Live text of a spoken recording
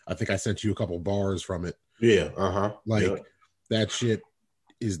I think I sent you a couple bars from it. Yeah, like that shit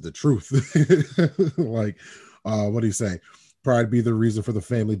is the truth. Like, what do you say? Pride be the reason for the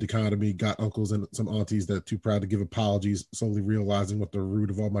family dichotomy. Got uncles and some aunties that too proud to give apologies. Slowly realizing what the root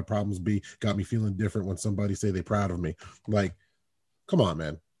of all my problems be. Got me feeling different when somebody say they proud of me. Like, come on,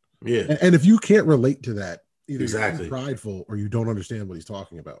 man. Yeah. And if you can't relate to that, either exactly. you're prideful or you don't understand what he's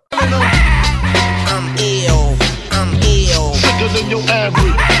talking about. I'm ill. I'm ill. Sicker than your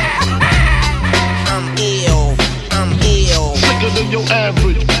average. I'm ill. I'm ill. Sicker than your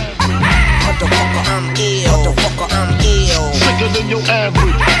average. Motherfucker, I'm ill. Motherfucker, I'm ill. Sicker than your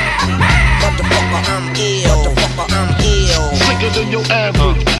average. Motherfucker, I'm ill. Motherfucker, I'm ill. Sicker than your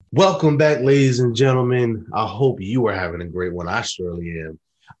average. Welcome back, ladies and gentlemen. I hope you are having a great one. I surely am.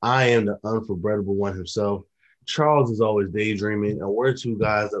 I am the unforgettable one himself. Charles is always daydreaming, and we're two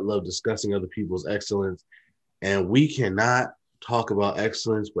guys that love discussing other people's excellence. And we cannot talk about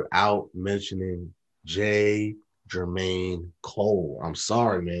excellence without mentioning J. Jermaine Cole. I'm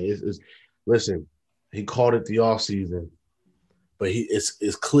sorry, man. Listen, he called it the off season, but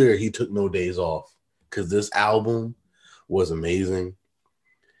it's clear he took no days off because this album was amazing.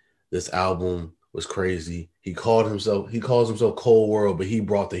 This album was crazy. He calls himself Cold World, but he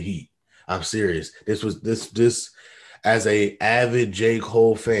brought the heat. I'm serious. This as a avid J.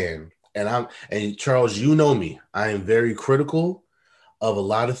 Cole fan, and Charles, you know me. I am very critical of a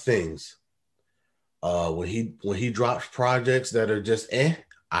lot of things. When he drops projects that are just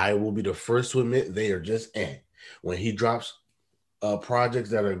I will be the first to admit they are just When he drops projects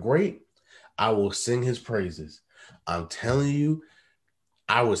that are great, I will sing his praises. I'm telling you,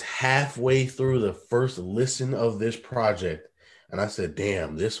 I was halfway through the first listen of this project, and I said,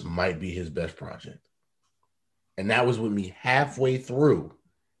 damn, this might be his best project. And that was with me halfway through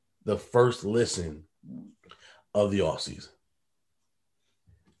the first listen of the offseason.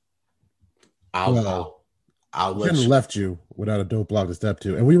 I'll let you. Left you without a dope blog to step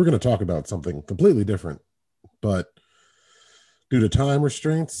to. And we were going to talk about something completely different, but due to time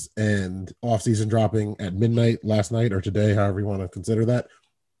restraints and off-season dropping at midnight last night or today, however you want to consider that,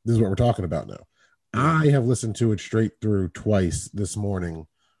 this is what we're talking about now. I have listened to it straight through twice this morning,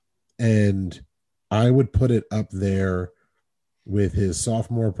 and I would put it up there with his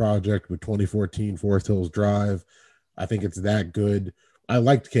sophomore project with 2014 Forest Hills Drive. I think it's that good. I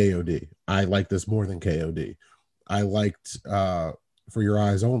liked KOD. I liked this more than KOD. I liked For Your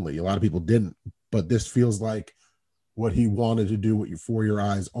Eyes Only. A lot of people didn't, but this feels like what he wanted to do with For Your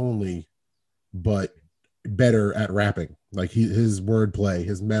Eyes Only, but better at rapping. Like his wordplay,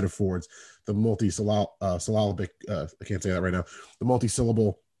 his metaphors, the multi-syllabic, I can't say that right now, the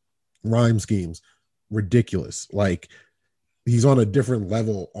multi-syllable rhyme schemes, ridiculous. Like, he's on a different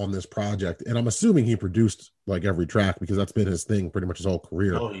level on this project, and I'm assuming he produced like every track because that's been his thing pretty much his whole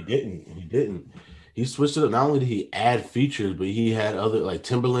career. No, he didn't. He switched it up. Not only did he add features, but he had other, like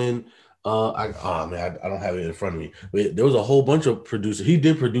Timbaland. I don't have it in front of me, but there was a whole bunch of producers. He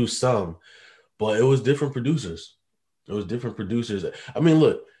did produce some, but it was different producers. I mean,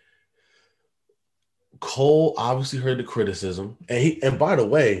 look, Cole obviously heard the criticism, and by the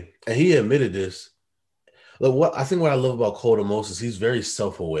way, and he admitted this. Look, what I love about Cole the most is he's very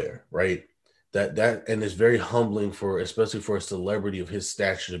self-aware, right? That and it's very humbling especially for a celebrity of his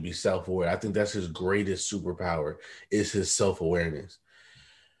stature to be self-aware. I think that's his greatest superpower is his self-awareness.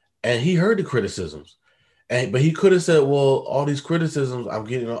 And he heard the criticisms, but he could have said, "Well, all these criticisms I'm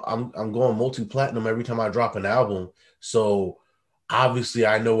getting, I'm going multi-platinum every time I drop an album, so obviously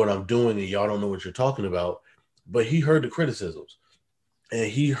I know what I'm doing, and y'all don't know what you're talking about." But he heard the criticisms, and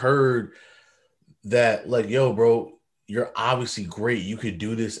he heard that, like, yo, bro, you're obviously great. You could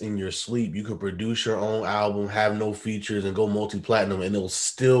do this in your sleep. You could produce your own album, have no features, and go multi-platinum, and it'll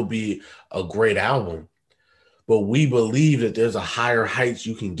still be a great album. But we believe that there's a higher heights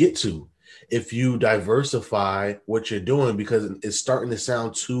you can get to if you diversify what you're doing, because it's starting to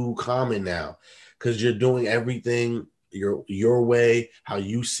sound too common now because you're doing everything your way, how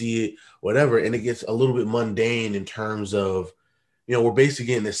you see it, whatever. And it gets a little bit mundane in terms of, we're basically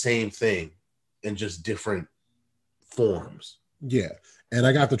getting the same thing in just different forms. Yeah. And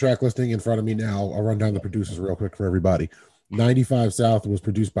I got the track listing in front of me now. I'll run down the producers real quick for everybody. 95 South was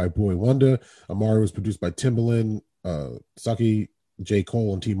produced by Boy Wonder. Amari was produced by Timbaland, Sucky, J.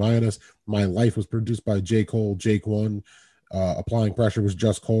 Cole, and T Minus. My Life was produced by J. Cole, Jake One. Applying Pressure was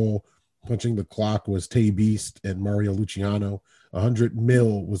Just Cole. Punching the Clock was Tay Beast and Mario Luciano. 100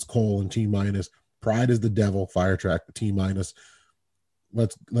 Mil was Cole and T Minus. Pride is the Devil, Fire Track, T Minus.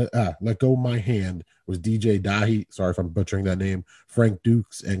 Let Go My Hand was DJ Dahi. Sorry if I'm butchering that name. Frank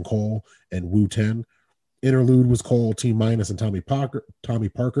Dukes and Cole and Wu 10. Interlude was Cole, T Minus, and Tommy Parker.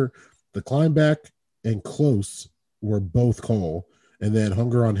 The Climb Back and Close were both Cole. And then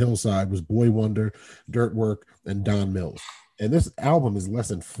Hunger on Hillside was Boy Wonder, Dirt Work, and Don Mills. And this album is less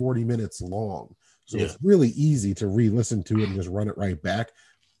than 40 minutes long. So it's really easy to re-listen to it and just run it right back.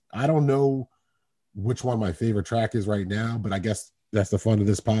 I don't know which one my favorite track is right now, but I guess that's the fun of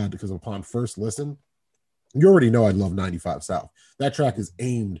this pod, because upon first listen, you already know I love 95 South. That track is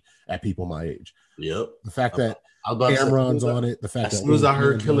aimed at people my age. Yep. The fact that Cameron's on it, the fact that as soon as I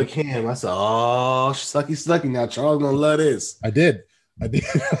heard Killer Cam, I said, "Oh, sucky now, Charles gonna love this." I did.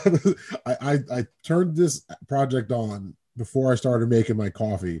 I turned this project on before I started making my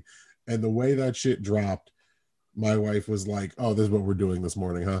coffee, and the way that shit dropped, my wife was like, "Oh, this is what we're doing this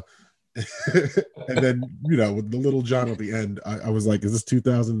morning, huh?" And then, with the Little John at the end, I was like, "Is this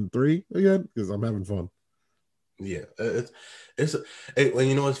 2003 again?" Because I'm having fun. Yeah, well,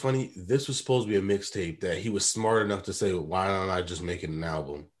 you know what's funny? This was supposed to be a mixtape that he was smart enough to say, "Why don't I just make it an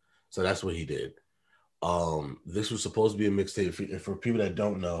album?" So that's what he did. This was supposed to be a mixtape. For people that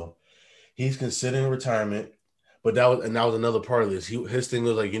don't know, he's considering retirement, but that was another part of this. His thing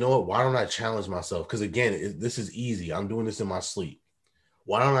was like, you know what? Why don't I challenge myself? Because again, this is easy. I'm doing this in my sleep.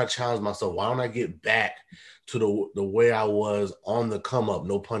 Why don't I challenge myself? Why don't I get back to the way I was on the come up?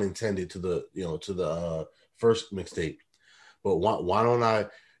 No pun intended, to the first mixtape. But why don't I,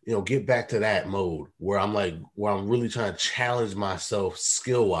 get back to that mode where I'm really trying to challenge myself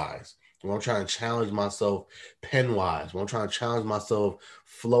skill wise. When I'm trying to challenge myself pen-wise, when I'm trying to challenge myself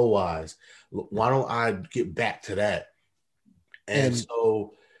flow-wise, why don't I get back to that? And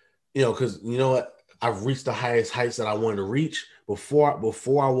so, because you know what? I've reached the highest heights that I wanted to reach. Before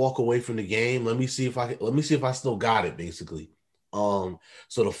I walk away from the game, let me see if I still got it, basically. So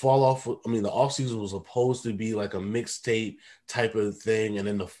the fall off, the offseason was supposed to be like a mixtape type of thing, and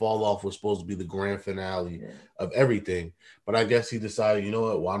then the fall off was supposed to be the grand finale of everything. But I guess he decided, you know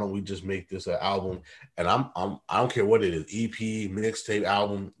what, why don't we just make this an album? And I don't care what it is, EP, mixtape,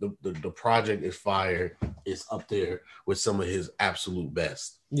 album, the project is fire. It's up there with some of his absolute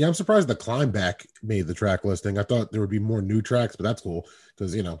best. Yeah, I'm surprised The Climb Back made the track listing. I thought there would be more new tracks, but that's cool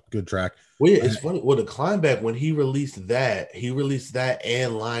because, good track. Well, yeah, it's funny. Well, The Climb Back, when he released that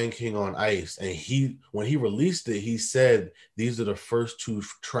and Lion King on Ice. And when he released it, he said these are the first two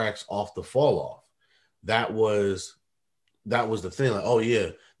tracks off the fall off. That was the thing. Like, oh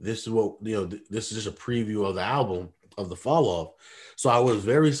yeah, this is what, this is just a preview of the album of the fall off. So I was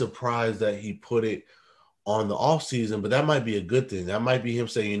very surprised that he put it on the off season, but that might be a good thing. That might be him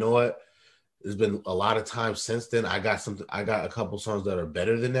saying, you know what, there's been a lot of time since then. I got a couple songs that are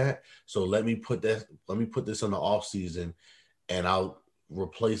better than that. So let me put this on the off season, and I'll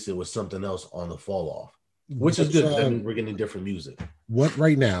replace it with something else on the fall off, which is good. That means we're getting different music. What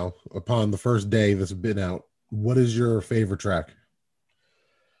right now, upon the first day that's been out, what is your favorite track?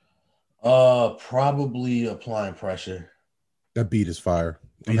 Probably Applying Pressure. That beat is fire.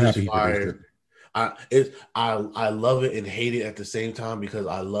 I'm happy he produced it. I love it and hate it at the same time because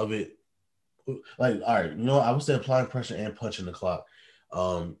I love it. Like, all right, I would say Applying Pressure and Punching the Clock.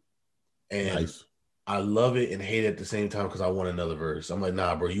 And nice. I love it and hate it at the same time because I want another verse. I'm like,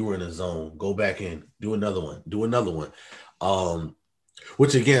 nah, bro, you were in a zone. Go back in, do another one.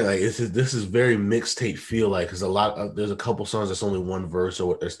 Which again, like this is very mixtape feel like, because there's a couple songs that's only one verse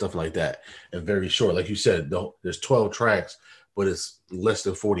or stuff like that, and very short. Like you said, there's 12 tracks, but it's less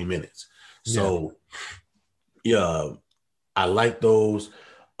than 40 minutes. So, yeah, I like those.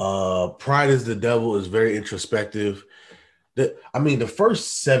 Pride is the Devil is very introspective. The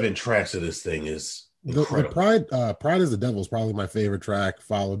first 7 tracks of this thing is incredible. Pride is the Devil is probably my favorite track,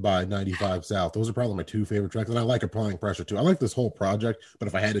 followed by 95 South. Those are probably my 2 favorite tracks, and I like Applying Pressure too. I like this whole project, but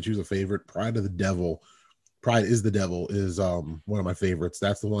if I had to choose a favorite, Pride is the Devil is one of my favorites.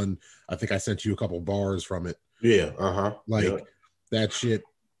 That's the one. I think I sent you a couple bars from it. Yeah, that shit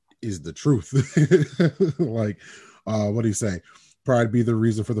is the truth. Like, what do you say? Pride be the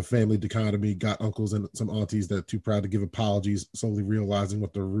reason for the family dichotomy. Got uncles and some aunties that too proud to give apologies. Slowly realizing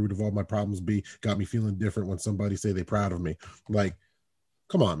what the root of all my problems be. Got me feeling different when somebody say they proud of me. Like,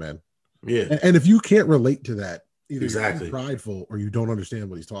 come on, man. Yeah. And if you can't relate to that, either exactly, you're prideful or you don't understand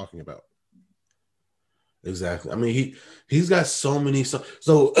what he's talking about. Exactly. I mean, he's got so many.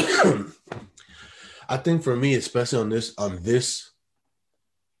 So I think for me, especially on this.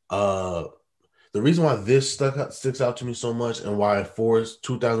 The reason why this sticks out to me so much, and why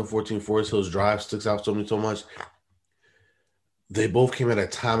 2014 Forest Hills Drive sticks out to me so much, they both came at a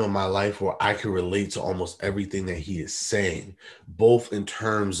time in my life where I could relate to almost everything that he is saying, both in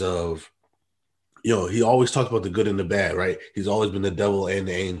terms of, he always talks about the good and the bad, right? He's always been the devil and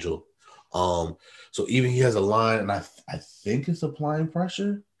the angel. So even he has a line, and I think it's applying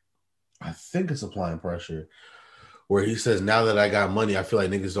pressure. Where he says, "Now that I got money, I feel like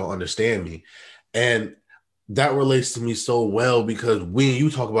niggas don't understand me," and that relates to me so well because we and you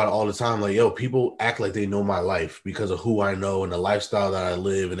talk about it all the time. Like, yo, people act like they know my life because of who I know and the lifestyle that I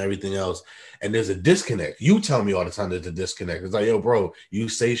live and everything else. And there's a disconnect. You tell me all the time there's a disconnect. It's like, yo, bro, you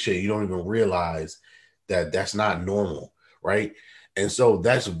say shit, you don't even realize that that's not normal, right? And so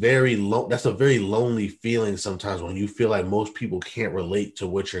that's a very lonely feeling sometimes when you feel like most people can't relate to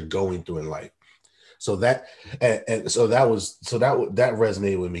what you're going through in life. So that and so that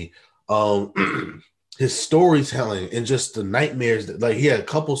resonated with me. His storytelling and just the nightmares that, like, he had a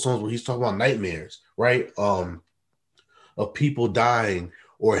couple songs where he's talking about nightmares, right? Of people dying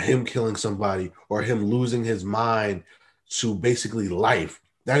or him killing somebody or him losing his mind to basically life.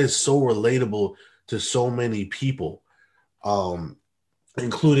 That is so relatable to so many people,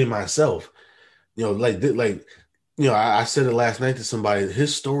 including myself. You know, I said it last night to somebody.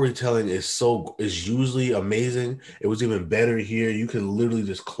 His storytelling is usually amazing. It was even better here. You can literally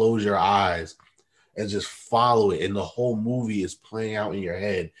just close your eyes and just follow it, and the whole movie is playing out in your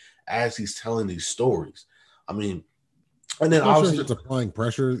head as he's telling these stories. I mean, and then obviously it's applying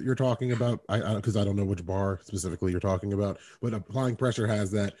pressure you're talking about. Because I don't know which bar specifically you're talking about, but applying pressure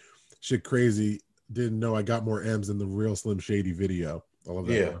has that shit crazy. Didn't know I got more M's in the Real Slim Shady video. I love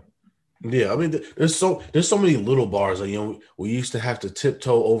that. Yeah. One. Yeah, I mean, there's so many little bars. Like, you know, we used to have to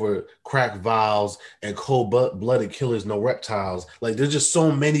tiptoe over crack vials and cold-blooded killers, no reptiles. Like, there's just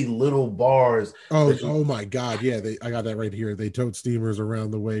so many little bars. Oh my God, yeah, I got that right here. They towed steamers around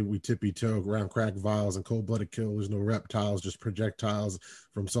the way we tippy toe around crack vials and cold-blooded killers, no reptiles, just projectiles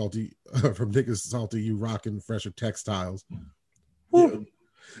from niggas salty. You rocking fresher textiles. Yeah,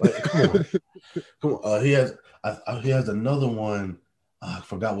 like, come on. He has another one. I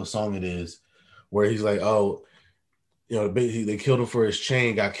forgot what song it is, where he's like, oh, you know, they killed him for his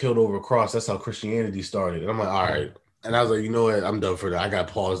chain, got killed over a cross. That's how Christianity started. And I'm like, all right. And I was like, you know what? I'm done for that. I got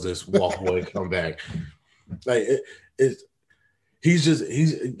to pause this, walk away, come back. Like,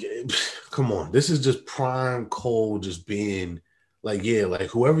 come on. This is just prime Cole just being like, yeah,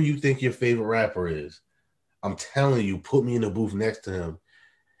 like whoever you think your favorite rapper is, I'm telling you, put me in the booth next to him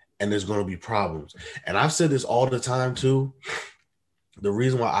and there's going to be problems. And I've said this all the time too. The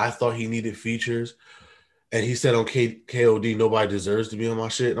reason why I thought he needed features, and he said on KOD, nobody deserves to be on my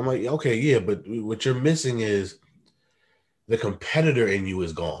shit. And I'm like, okay, yeah, but what you're missing is the competitor in you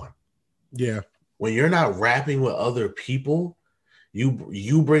is gone. Yeah. When you're not rapping with other people,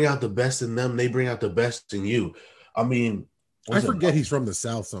 you bring out the best in them, they bring out the best in you. I mean, I forget he's from the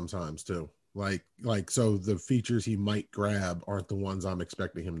South sometimes too. Like so the features he might grab aren't the ones I'm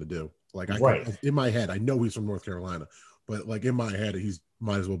expecting him to do. Like in my head, I know he's from North Carolina. But like in my head, he's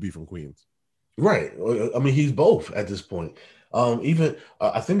might as well be from Queens. Right. I mean, he's both at this point. Even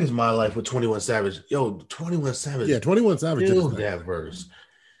I think it's My Life with 21 Savage. Yo, 21 Savage. Yeah, 21 Savage killed that verse.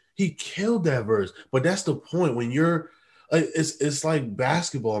 He killed that verse. But that's the point. When you're it's like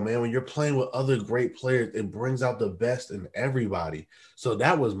basketball, man. When you're playing with other great players, it brings out the best in everybody. So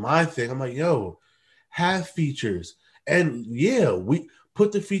that was my thing. I'm like, yo, have features. And yeah, we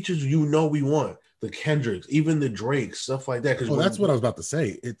put the features we want. The Kendricks, even the Drakes, stuff like that. That's what I was about to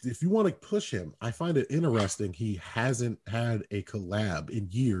say. If you want to push him, I find it interesting he hasn't had a collab in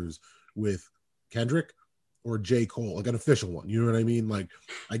years with Kendrick or J. Cole, like an official one. You know what I mean? Like,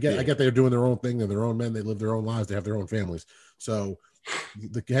 I get they're doing their own thing. They're their own men. They live their own lives. They have their own families. So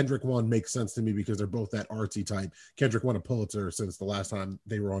the Kendrick one makes sense to me because they're both that artsy type. Kendrick won a Pulitzer since the last time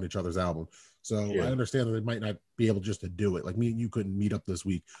they were on each other's album. So I understand that they might not be able just to do it. Like me and you couldn't meet up this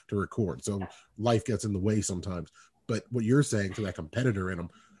week to record. So life gets in the way sometimes. But what you're saying to that competitor in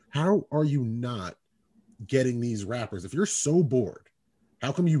them, how are you not getting these rappers? If you're so bored,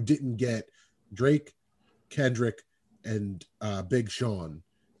 how come you didn't get Drake, Kendrick, and Big Sean,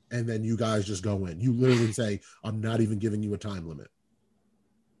 and then you guys just go in? You literally say, I'm not even giving you a time limit.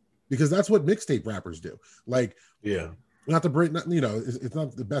 Because that's what mixtape rappers do. Like, yeah. Not to break, it's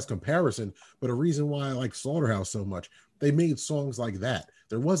not the best comparison, but a reason why I like Slaughterhouse so much. They made songs like that.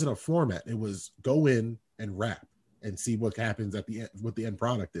 There wasn't a format. It was go in and rap and see what happens at the end, what the end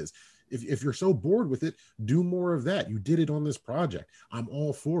product is. If you're so bored with it, do more of that. You did it on this project. I'm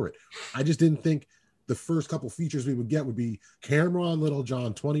all for it. I just didn't think the first couple features we would get would be Cameron, Little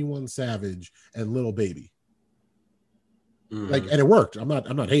John, 21 Savage, and Lil Baby. Like, and it worked. I'm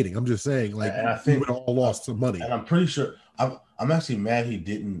not hating. I'm just saying, like, I think we would all lost some money. And I'm pretty sure I'm actually mad he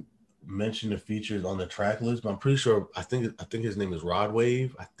didn't mention the features on the track list, but I'm pretty sure I think his name is Rod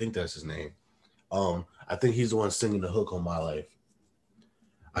Wave. I think that's his name. I think he's the one singing the hook on My Life.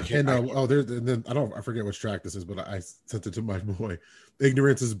 I can't. And then I forget which track this is, but I sent it to my boy.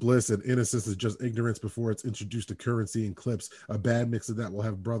 Ignorance is bliss, and innocence is just ignorance before it's introduced to currency and clips. A bad mix of that will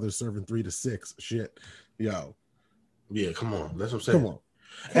have brothers serving 3 to 6. Shit, yo, Yeah, come on. That's what I'm saying. come on.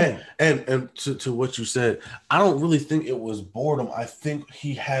 And to what you said, I don't really think it was boredom. I think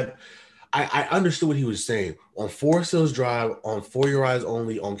he had. I understood what he was saying on Forest Hills Drive, on For Your Eyes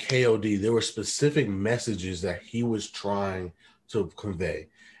Only, on KOD. There were specific messages that he was trying to convey.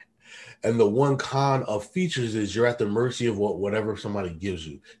 And the one con of features is you're at the mercy of whatever somebody gives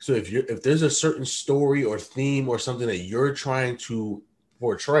you. So if there's a certain story or theme or something that you're trying to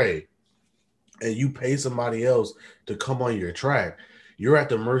portray, and you pay somebody else to come on your track, you're at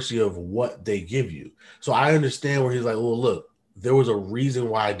the mercy of what they give you. So I understand where he's like, well, look, there was a reason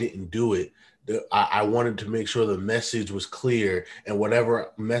why I didn't do it. I wanted to make sure the message was clear, and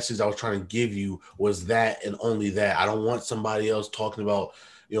whatever message I was trying to give you was that and only that. I don't want somebody else talking about,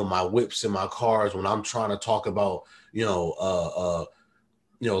 my whips and my cars when I'm trying to talk about,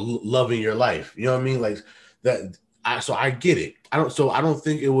 loving your life. You know what I mean? Like that. So I get it. I don't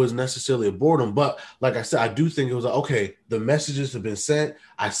think it was necessarily a boredom, but like I said, I do think it was like, okay, the messages have been sent.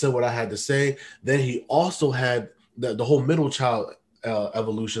 I said what I had to say. Then he also had the whole middle child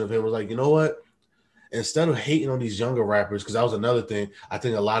evolution of him was like, you know what? Instead of hating on these younger rappers, because that was another thing, I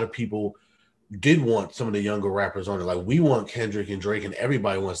think a lot of people did want some of the younger rappers on it. Like we want Kendrick and Drake, and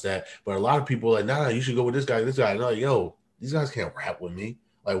everybody wants that. But a lot of people are like, nah, you should go with this guy. And I'm like, yo, these guys can't rap with me.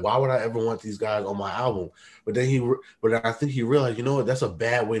 Like, why would I ever want these guys on my album? But then I think he realized, you know what? That's a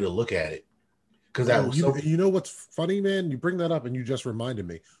bad way to look at it. Because you know what's funny, man? You bring that up, and you just reminded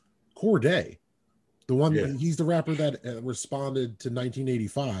me. Corday, the one he's the rapper that responded to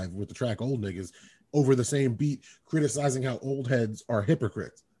 1985 with the track "Old Niggas" over the same beat, criticizing how old heads are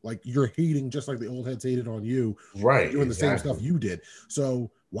hypocrites. Like you're hating just like the old heads hated on you, right? Doing the same stuff you did.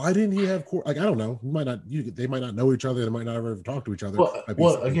 So why didn't he have like I don't know? They might not know each other. They might not ever talk to each other.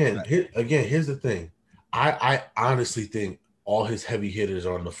 Well, here's the thing. I honestly think all his heavy hitters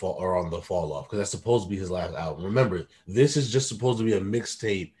are on the fall off because that's supposed to be his last album. Remember, this is just supposed to be a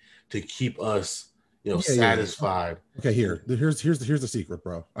mixtape to keep us, satisfied. Okay, here's the secret,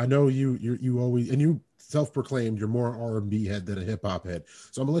 bro. I know you always, and you self-proclaimed you're more R&B head than a hip-hop head.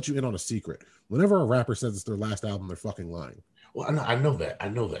 So I'm gonna let you in on a secret. Whenever a rapper says it's their last album, they're fucking lying. Well, I know that.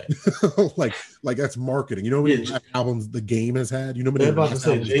 like that's marketing. You know how many albums the Game has had? You know how many about to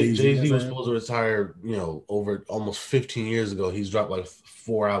say Jay-Z was supposed to retire, over almost 15 years ago. He's dropped like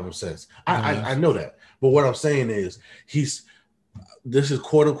 4 albums since. I know that. But what I'm saying is this is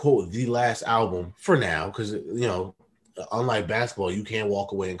quote unquote the last album for now, because unlike basketball, you can't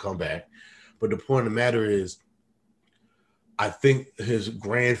walk away and come back. But the point of the matter is, I think his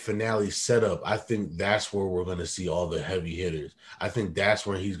grand finale setup, I think that's where we're going to see all the heavy hitters. I think that's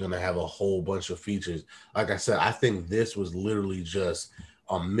where he's going to have a whole bunch of features. Like I said, I think this was literally just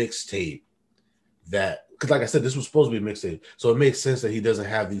a mixtape because like I said, this was supposed to be a mixtape. So it makes sense that he doesn't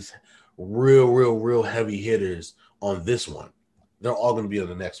have these real heavy hitters on this one. They're all going to be on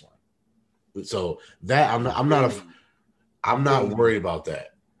the next one. So that I'm not worried about that.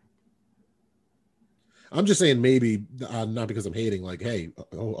 I'm just saying maybe not because I'm hating. Like, hey,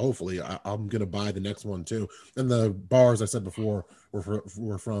 hopefully I'm gonna buy the next one too. And the bars I said before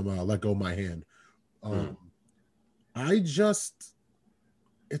were from "Let Go My Hand."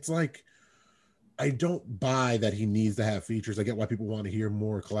 It's like I don't buy that he needs to have features. I get why people want to hear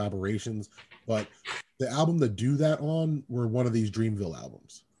more collaborations, but the album to do that on were one of these Dreamville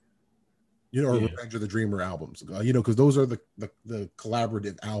albums, or Revenge of the Dreamer albums, because those are the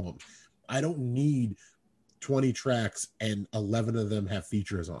collaborative albums. I don't need 20 tracks and 11 of them have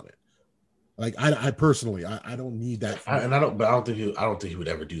features on it. Like I personally, I don't need that. I don't think he would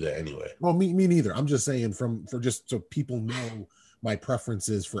ever do that anyway. Well, me neither. I'm just saying for just so people know my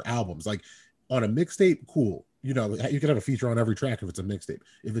preferences for albums. Like on a mixtape, cool. You can have a feature on every track if it's a mixtape.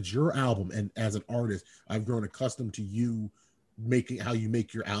 If it's your album, and as an artist, I've grown accustomed to you making how you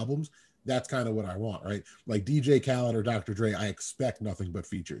make your albums. That's kind of what I want, right? Like DJ Khaled or Dr. Dre, I expect nothing but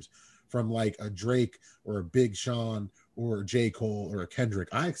features. From like a Drake or a Big Sean or a J. Cole or a Kendrick,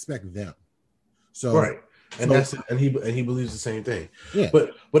 I expect them. So right, and he believes the same thing. Yeah.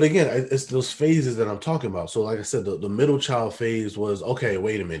 But again, it's those phases that I'm talking about. So like I said, the middle child phase was okay.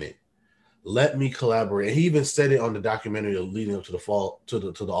 Wait a minute, let me collaborate. And he even said it on the documentary leading up to the fall to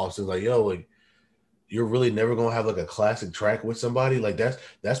the office. Like, yo, like you're really never gonna have like a classic track with somebody. Like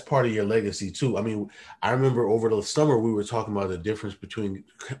that's part of your legacy too. I mean, I remember over the summer we were talking about the difference between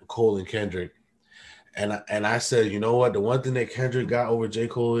Cole and Kendrick, and I said, you know what, the one thing that Kendrick got over J.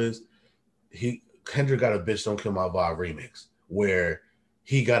 Cole is Kendrick got a Bitch Don't Kill My Vibe remix where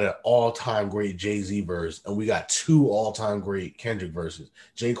he got an all-time great Jay-Z verse, and we got 2 all-time great Kendrick verses.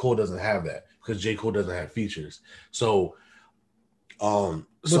 J. Cole doesn't have that because J. Cole doesn't have features. So,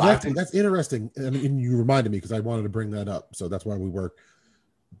 that's interesting. I mean, and you reminded me because I wanted to bring that up. So that's why we work.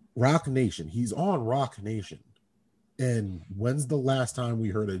 Rock Nation. He's on Rock Nation. And when's the last time we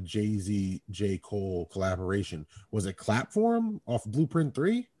heard a Jay-Z, J. Cole collaboration? Was it Clap for Him off Blueprint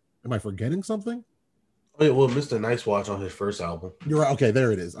 3? Am I forgetting something? Oh, yeah, well, Mr. Nice Watch on his first album. You're right. Okay,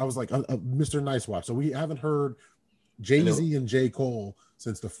 there it is. I was like, Mr. Nice Watch. So we haven't heard Jay-Z and J. Cole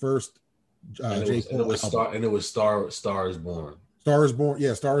since the first J. Cole album. And it was Star is Born. Star is Born.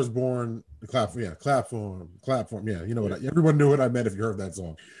 Yeah, Star is Born. Clap for him. Yeah, you know what? Everyone knew what I meant if you heard that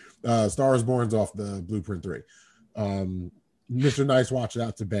song. Star is Born's off the Blueprint 3. Mr. Nice Watch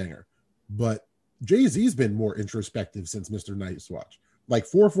out to banger. But Jay-Z's been more introspective since Mr. Nice Watch. Like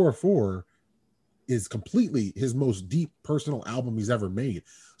 444 is completely his most deep personal album he's ever made.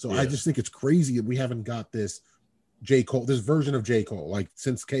 So I just think it's crazy that we haven't got this J. Cole, this version of J. Cole, like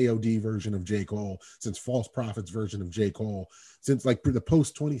since KOD version of J. Cole, since False Prophets version of J. Cole, since like the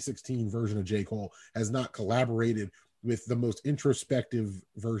post 2016 version of J. Cole has not collaborated with the most introspective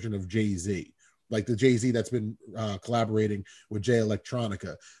version of Jay-Z. Like the Jay-Z that's been collaborating with Jay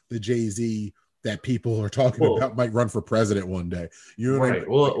Electronica, the Jay-Z that people are talking about might run for president one day. You know what I mean?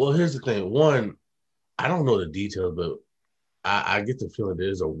 Well, here's the thing. One, I don't know the details, but I get the feeling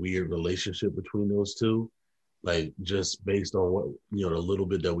there's a weird relationship between those two. Like just based on what, the little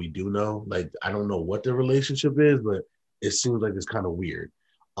bit that we do know. Like I don't know what the relationship is, but it seems like it's kind of weird.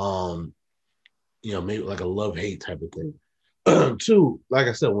 Maybe like a love-hate type of thing. Two, like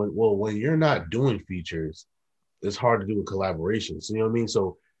I said, when you're not doing features, it's hard to do a collaboration. So you know what I mean?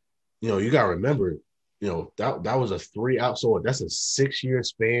 So, you gotta remember, that was a 3-out, so that's a 6-year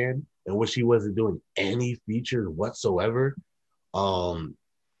span in which he wasn't doing any features whatsoever. So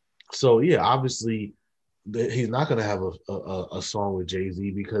yeah, obviously he's not gonna have a song with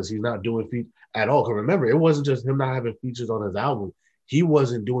Jay-Z because he's not doing features at all. Because remember, it wasn't just him not having features on his album; he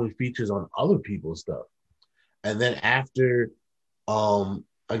wasn't doing features on other people's stuff. And then after,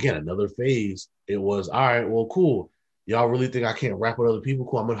 again, another phase, it was, all right, well, cool. Y'all really think I can't rap with other people?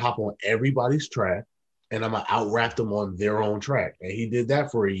 Cool, I'm going to hop on everybody's track, and I'm going to out-rap them on their own track. And he did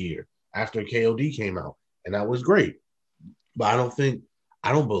that for a year after KOD came out, and that was great. But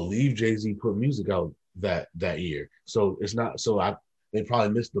I don't believe Jay-Z put music out that year. So it's not, they probably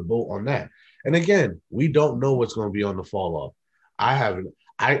missed the boat on that. And again, we don't know what's going to be on the fall off.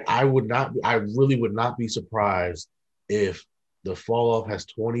 I really would not be surprised if the fall off has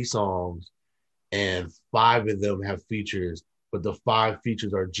 20 songs and 5 of them have features, but the 5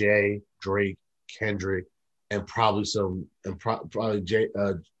 features are Jay, Drake, Kendrick, and probably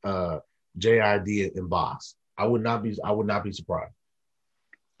JID and Boss. I would not be surprised.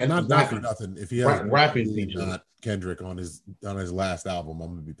 And not for nothing. If he has rapping features, not Kendrick on his last album,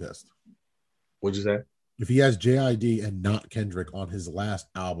 I'm gonna be pissed. What'd you say? If he has JID and not Kendrick on his last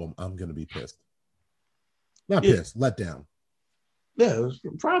album, I'm going to be pissed. Not pissed, let down. Yeah,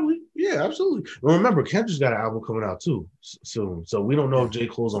 probably. Yeah, absolutely. Well, remember, Kendrick's got an album coming out too soon. So we don't know if J.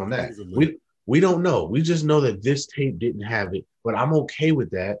 Cole's on that. We don't know. We just know that this tape didn't have it. But I'm okay with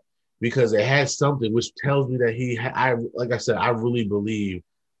that because it has something which tells me that like I said, I really believe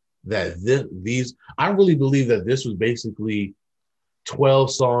that this was basically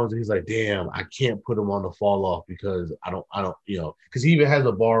 12 songs, and he's like, damn, I can't put them on the fall off because I don't, because he even has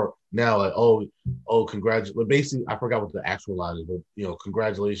a bar now like, oh, congratulations. Basically, I forgot what the actual line is, but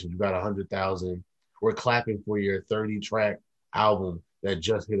congratulations, you got 100,000. We're clapping for your 30-track album that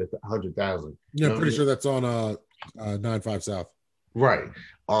just hit 100,000. Yeah, I'm pretty sure that's on 95 South. Right.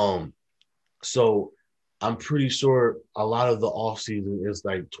 So I'm pretty sure a lot of the off season is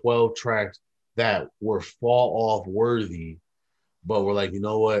like 12 tracks that were fall off worthy. But we're like, you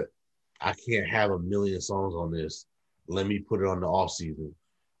know what? I can't have a million songs on this. Let me put it on the off season.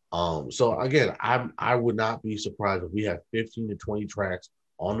 So again, I would not be surprised if we have 15 to 20 tracks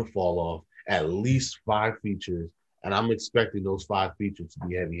on the fall off, at least 5 features, and I'm expecting those 5 features to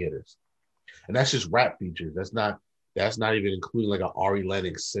be heavy hitters. And that's just rap features. That's not even including like an Ari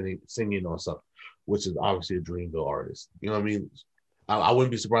Lennox singing on something, which is obviously a Dreamville artist. You know what I mean? I wouldn't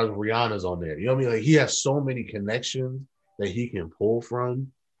be surprised if Rihanna's on there. You know what I mean? Like he has so many connections that he can pull from.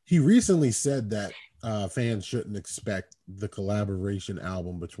 He recently said that fans shouldn't expect the collaboration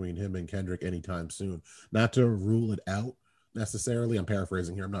album between him and Kendrick anytime soon. Not to rule it out necessarily. I'm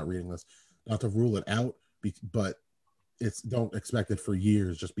paraphrasing here. I'm not reading this. Not to rule it out, but don't expect it for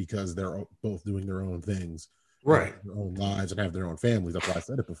years just because they're both doing their own things, right? Their own lives and have their own families. That's why I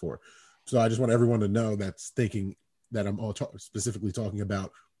said it before. So I just want everyone to know that's thinking that I'm specifically talking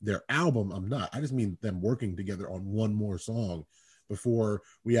about their album, I'm not. I just mean them working together on one more song before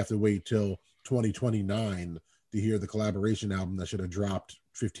we have to wait till 2029 to hear the collaboration album that should have dropped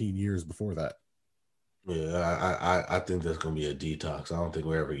 15 years before that. Yeah, I think that's gonna be a Detox. I don't think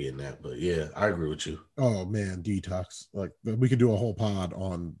we're ever getting that, but yeah, I agree with you. Oh man, Detox! Like we could do a whole pod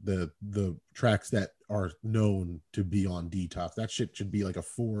on the tracks that are known to be on Detox. That shit should be like a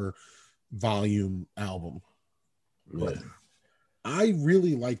 4-volume album. Yeah. But I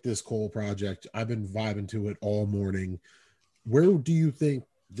really like this Cole project. I've been vibing to it all morning. Where do you think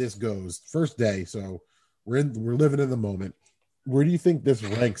this goes? First day, so we're living in the moment. Where do you think this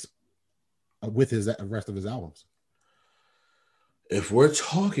ranks with his rest of his albums? If we're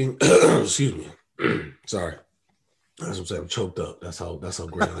talking, excuse me, sorry, that's what I'm saying. I'm choked up. That's how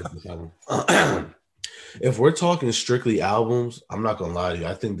great I like this album. If we're talking strictly albums, I'm not gonna lie to you.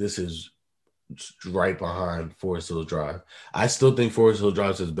 I think this is right behind Forest Hills Drive. I still think Forest Hills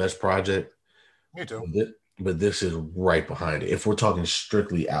Drive is his best project. Me too. But this is right behind it. If we're talking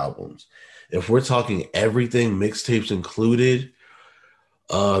strictly albums, if we're talking everything, mixtapes included,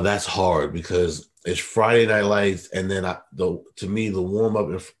 that's hard because it's Friday Night Lights, and then to me the warm up.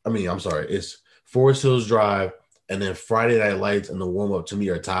 It's Forest Hills Drive, and then Friday Night Lights and the warm up to me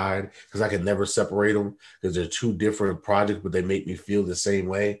are tied because I can never separate them because they're two different projects, but they make me feel the same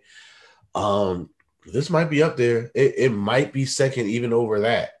way. This might be up there. It might be second, even over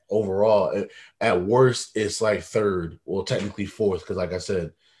that. Overall, at worst, it's like third. Well, technically fourth, because like I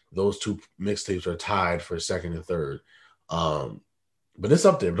said, those two mixtapes are tied for second and third. But it's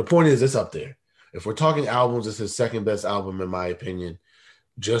up there. The point is, it's up there. If we're talking albums, it's his second best album, in my opinion,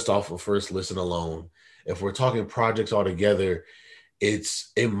 just off of first listen alone. If we're talking projects altogether, it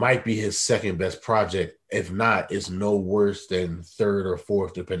might be his second best project. If not, it's no worse than third or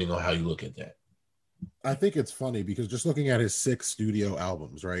fourth, depending on how you look at that. I think it's funny because just looking at his 6 studio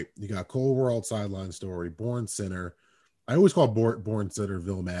albums, right? You got Cold World, Sideline Story, Born Sinner. I always call Born Sinner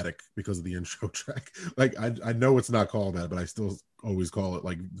Vilmatic because of the intro track. Like I know it's not called that, but I still always call it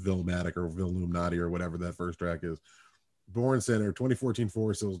like Vilmatic or Villuminati or whatever that first track is. Born Sinner, 2014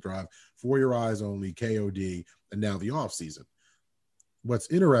 Forest Hills Drive, For Your Eyes Only, KOD, and now the Off Season.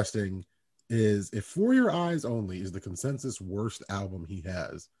 What's interesting is if For Your Eyes Only is the consensus worst album he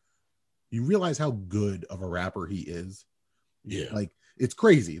has, you realize how good of a rapper he is. Yeah. Like it's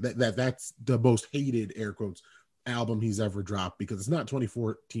crazy that's the most hated air quotes album he's ever dropped because it's not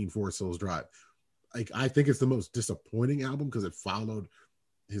 2014 Forest Hills Drive. Like I think it's the most disappointing album because it followed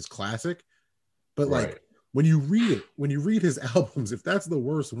his classic. But like when you read his albums, if that's the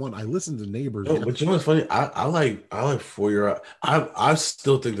worst one, I listen to Neighbors. No, but you know what's funny? I like For Your Eyes. I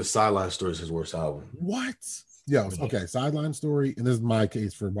still think the Sideline Story is his worst album. What? Yeah, okay. Sideline Story, and this is my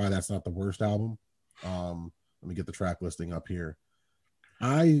case for why that's not the worst album. Let me get the track listing up here.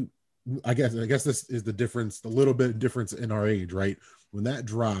 I guess this is the difference, the little bit difference in our age, right? When that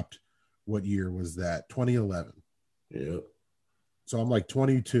dropped, what year was that? 2011. Yeah. So I'm like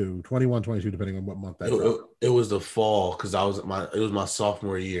 22, 21, 22, depending on what month that dropped. It was the fall because it was my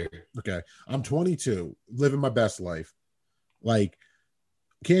sophomore year. Okay. I'm 22, living my best life. Like,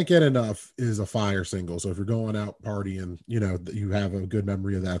 Can't Get Enough is a fire single. So if you're going out partying, you have a good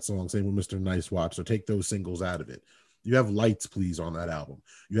memory of that song. Same with Mr. Nice Watch. So take those singles out of it. You have Lights, Please on that album.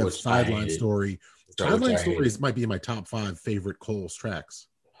 You have Sideline Story. Sideline Stories might be in my top 5 favorite Cole's tracks.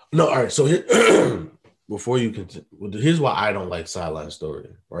 No, all right. So before you continue, here's why I don't like Sideline Story,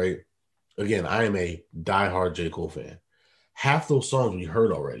 right? Again, I am a diehard J. Cole fan. Half those songs we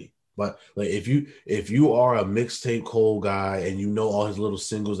heard already. But like if you are a mixtape Cole guy and you know all his little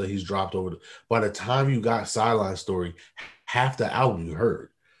singles that he's dropped by the time you got Sideline Story, half the album you heard.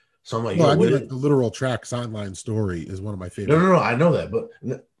 So I'm like, the literal track Sideline Story is one of my favorites. No, I know that,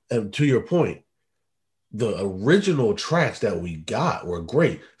 but to your point, the original tracks that we got were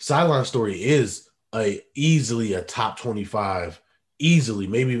great. Sideline Story is easily a top 25. Easily,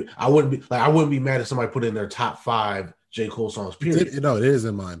 maybe I wouldn't be mad if somebody put in their top 5 J. Cole songs, period. It is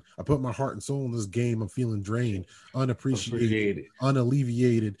in mine. I put my heart and soul in this game. I'm feeling drained, unappreciated,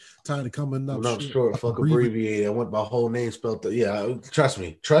 unalleviated. Time to come enough. Not short, fuck abbreviated. I want my whole name spelled. Yeah, trust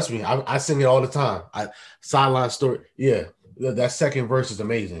me. I sing it all the time. Sideline Story. Yeah, that second verse is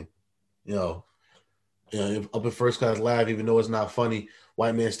amazing. Up in First Class Live, even though it's not funny,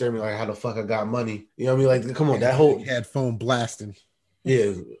 white man stare at me like, how the fuck I got money? You know what I mean? Like, come on, that whole headphone blasting.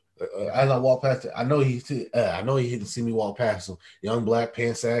 Yeah. As I walk past it, I know he didn't see me walk past him. Young black,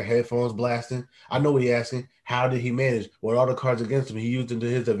 pants sag, headphones blasting. I know what he asking. How did he manage? With all the cards against him, he used them to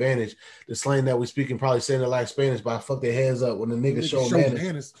his advantage. The slang that we speaking probably saying it like Spanish, but I fuck their heads up when the niggas show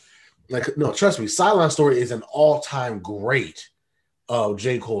manners. Like, no, trust me, Sideline Story is an all-time great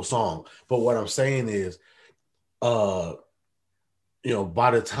J. Cole song. But what I'm saying is, uh,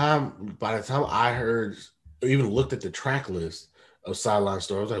 by the time I heard or even looked at the track list of Sideline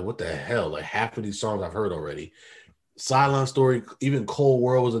Story, I was like, what the hell? Like half of these songs I've heard already. Sideline Story, even Cold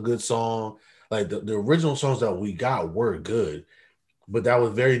World was a good song. Like the original songs that we got were good, but that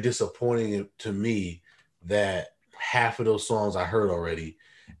was very disappointing to me that half of those songs I heard already.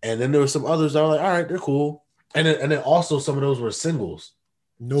 And then there were some others that were like, all right, they're cool. And then also some of those were singles.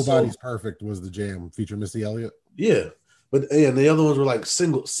 Nobody's Perfect was the jam featuring Missy Elliott. Yeah. But yeah, the other ones were like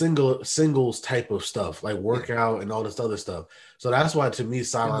singles type of stuff, like Workout and all this other stuff. So that's why to me,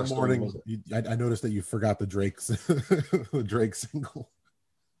 Silent Morning. I noticed that you forgot the Drake's the Drake single.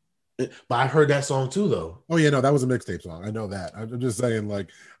 But I heard that song too, though. Oh yeah, no, that was a mixtape song. I know that. I'm just saying, like,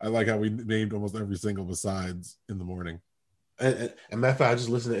 I like how we named almost every single besides In the Morning. And matter of fact, I just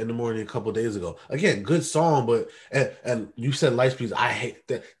listened to In the Morning a couple of days ago. Again, good song, but and you said Lightspeed. I hate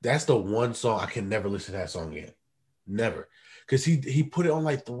that. That's the one song I can never listen to that song again. Never. Because he put it on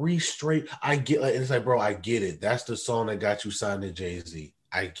like 3 straight. I get like, and it's like, bro, I get it. That's the song that got you signed to Jay-Z.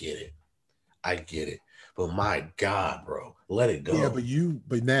 I get it. But my God, bro, let it go. Yeah,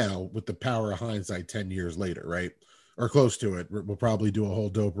 but now with the power of hindsight 10 years later, right? Or close to it, we'll probably do a whole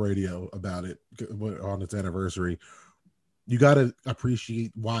dope radio about it on its anniversary. You got to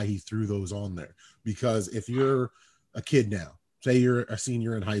appreciate why he threw those on there. Because if you're a kid now, say you're a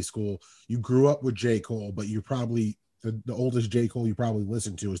senior in high school, you grew up with J. Cole, but you probably, the oldest J. Cole you probably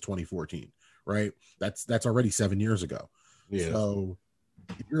listened to is 2014, right? That's already 7 years ago. Yeah. So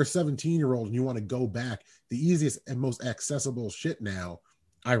if you're a 17-year-old and you want to go back, the easiest and most accessible shit now,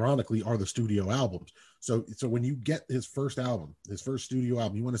 ironically, are the studio albums. So when you get his first album, his first studio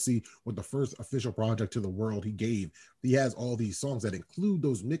album, you want to see what the first official project to the world he gave. He has all these songs that include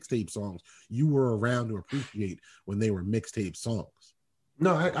those mixtape songs you were around to appreciate when they were mixtape songs.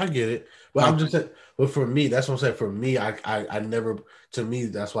 No, I get it. But I'm just saying, but for me, that's what I'm saying. For me, I never, to me,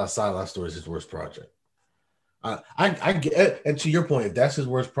 that's why Silent Story is his worst project. I get, and to your point, if that's his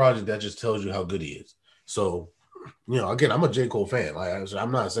worst project, that just tells you how good he is. So, again, I'm a J. Cole fan. Like,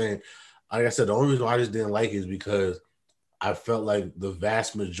 I'm not saying, like I said, the only reason why I just didn't like it is because I felt like the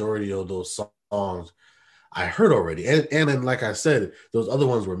vast majority of those songs I heard already. And then, like I said, those other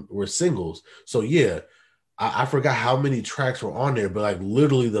ones were singles. So, yeah, I forgot how many tracks were on there, but like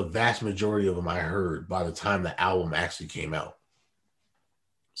literally the vast majority of them I heard by the time the album actually came out.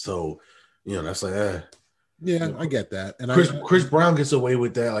 So, that's like, Yeah, I get that. And Chris Brown gets away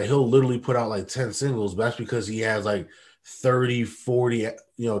with that. Like he'll literally put out like 10 singles, but that's because he has like 30, 40,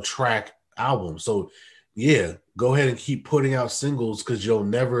 track albums. So yeah, go ahead and keep putting out singles because you'll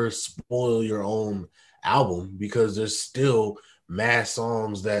never spoil your own album because there's still mass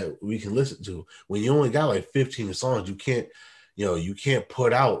songs that we can listen to. When you only got like 15 songs, you can't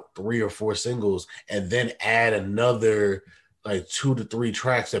put out 3 or 4 singles and then add another like 2 to 3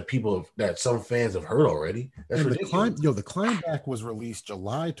 tracks that some fans have heard already. That's ridiculous. The Climb Back was released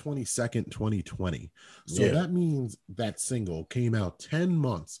July 22nd, 2020. So that means that single came out 10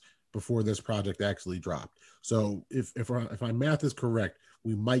 months before this project actually dropped. So if my math is correct,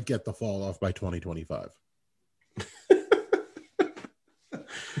 we might get the fall off by 2025.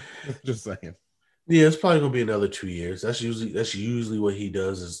 Just saying. Yeah, it's probably gonna be another 2 years. That's usually what he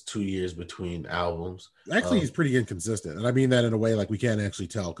does is 2 years between albums. Actually, he's pretty inconsistent, and I mean that in a way like we can't actually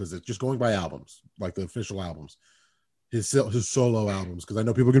tell because it's just going by albums, like the official albums, his solo albums. Because I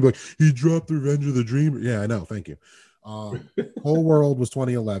know people are gonna be like, he dropped the Revenge of the Dreamer. Yeah, I know. Thank you. Whole World was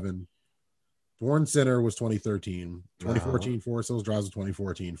 2011. Born Sinner was 2013. 2014, Forest Hills Drive was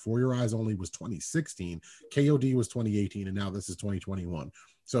 2014. For Your Eyes Only was 2016. KOD was 2018, and now this is 2021.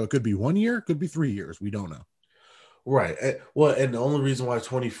 So it could be 1 year, could be 3 years. We don't know. Right. Well, and the only reason why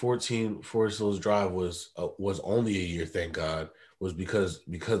 2014 Forest Hills Drive was only a year, thank God, was because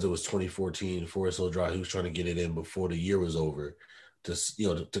it was 2014 Forest Hills Drive. He was trying to get it in before the year was over,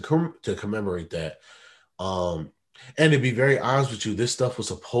 to commemorate that. And to be very honest with you, this stuff was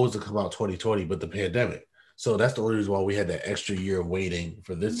supposed to come out 2020, but the pandemic. So that's the only reason why we had that extra year waiting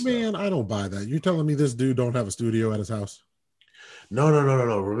for this. Man, I don't buy that. You're telling me this dude don't have a studio at his house? No.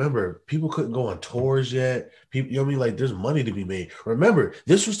 Remember, people couldn't go on tours yet. People, what I mean? Like, there's money to be made. Remember,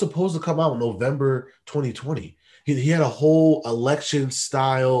 this was supposed to come out in November 2020. He had a whole election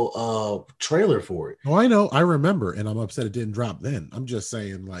style trailer for it. Oh, I know. I remember, and I'm upset it didn't drop then. I'm just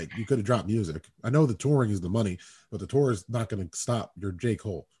saying, like, you could have dropped music. I know the touring is the money, but the tour is not going to stop your J.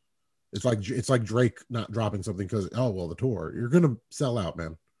 Cole. It's like Drake not dropping something because the tour. You're going to sell out,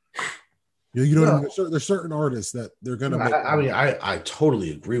 man. You know what I No. mean? There's certain artists that they're gonna make. I mean, I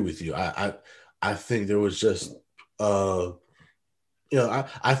totally agree with you. I think there was just I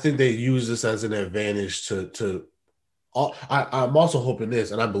think they use this as an advantage to I'm also hoping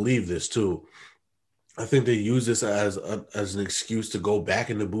this, and I believe this too. I think they use this as an excuse to go back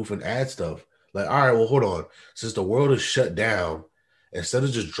in the booth and add stuff. Like, all right, well, hold on. Since the world is shut down, instead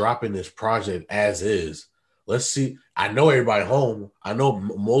of just dropping this project as is, let's see. I know everybody home. I know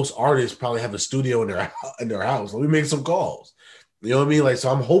most artists probably have a studio in their house. Let me make some calls. You know what I mean? Like,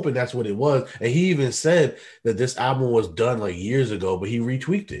 so I'm hoping that's what it was. And he even said that this album was done like years ago, but he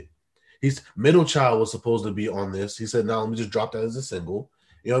retweaked it. Middle Child was supposed to be on this. He said, "No, let me just drop that as a single."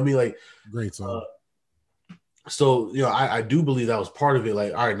 You know what I mean? Like, great song. So, I do believe that was part of it.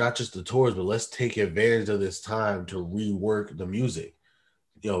 Like, all right, not just the tours, but let's take advantage of this time to rework the music.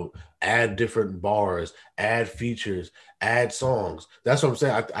 Add different bars, add features, add songs. That's what I'm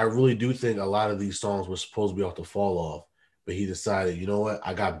saying. I really do think a lot of these songs were supposed to be off the fall off, but he decided, you know what?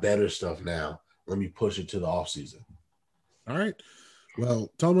 I got better stuff now. Let me push it to the off season. All right.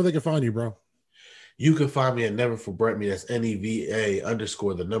 Well, tell them where they can find you, bro. You can find me at Never Forget Me. That's NEVA_4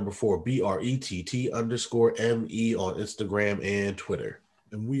 BRETT_ME on Instagram and Twitter.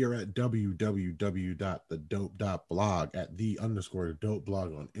 And we are at www.thedope.blog at _dope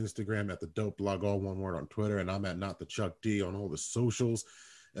blog on Instagram, at the dope blog, all one word, on Twitter. And I'm at Not the Chuck D on all the socials.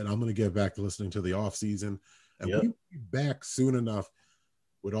 And I'm going to get back to listening to the off season. And we'll be back soon enough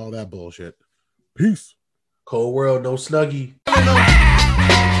with all that bullshit. Peace. Cold world, no Snuggie.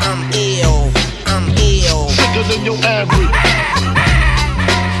 I'm ill. I'm ill. Sicker than your average.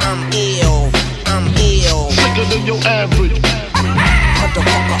 I'm ill. I'm ill. Sicker than your average.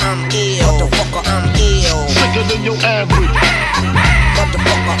 Motherfucker, I'm ill. Motherfucker, I'm ill. Sicker than your average.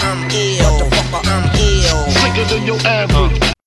 Motherfucker, I'm ill. Motherfucker, I'm ill. Sicker than your average.